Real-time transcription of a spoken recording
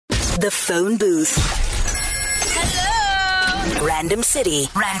The phone booth. Hello. Random city,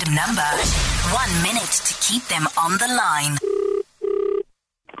 random number. 1 minute to keep them on the line.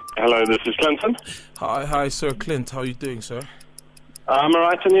 Hello, this is Clinton. Hi, Sir Clint. How are you doing, sir? I'm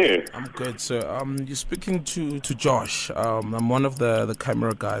alright, and you? I'm good, sir. You're speaking to Josh. I'm one of the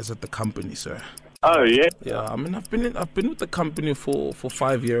camera guys at the company, sir. Oh, yeah? Yeah, I mean, I've been with the company for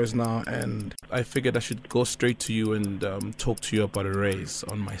 5 years now, and I figured I should go straight to you and talk to you about a raise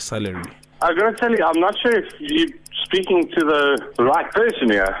on my salary. I've got to tell you, I'm not sure if you're speaking to the right person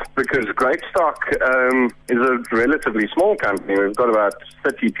here, because Great Stock is a relatively small company. We've got about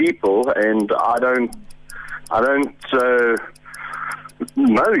 30 people, and I don't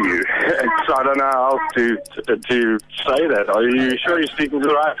know you. So I don't know how else to say that. Are you sure you're speaking to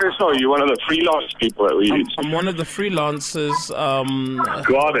the right person, or are you one of the freelance people that we use? I'm one of the freelancers.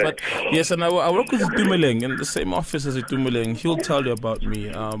 Got it. But, yes, and I work with Dumeling in the same office as Dumeling. He'll tell you about me.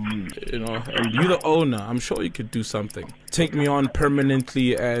 And you're the owner. I'm sure you could do something. Take me on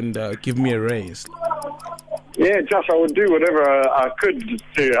permanently and give me a raise. Yeah, Josh, I would do whatever I could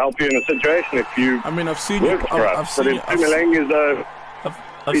to help you in a situation if you I've seen work for us. But if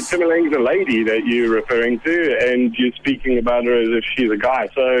Timeling's a lady that you're referring to, and you're speaking about her as if she's a guy.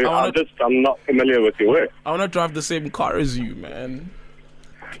 So I'm not familiar with your work. I want to drive the same car as you, man.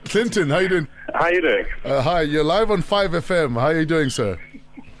 Clinton, how you doing? How you doing? Hi, you're live on 5FM. How are you doing, sir?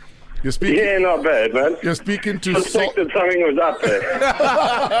 You're speaking. Yeah, not bad, man. You're speaking to suspected something was up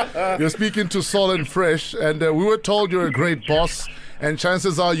there. You're speaking to Sol and Fresh, and we were told you're a great boss. And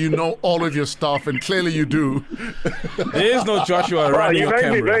chances are you know all of your stuff, and clearly you do. There is no Joshua running your cameras.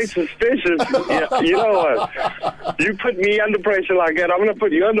 You made me very suspicious. Yeah, you know what? You put me under pressure like that, I'm going to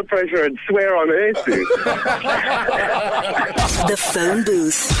put you under pressure and swear on air soon. The phone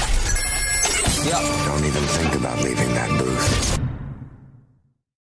booth. Don't even think about leaving that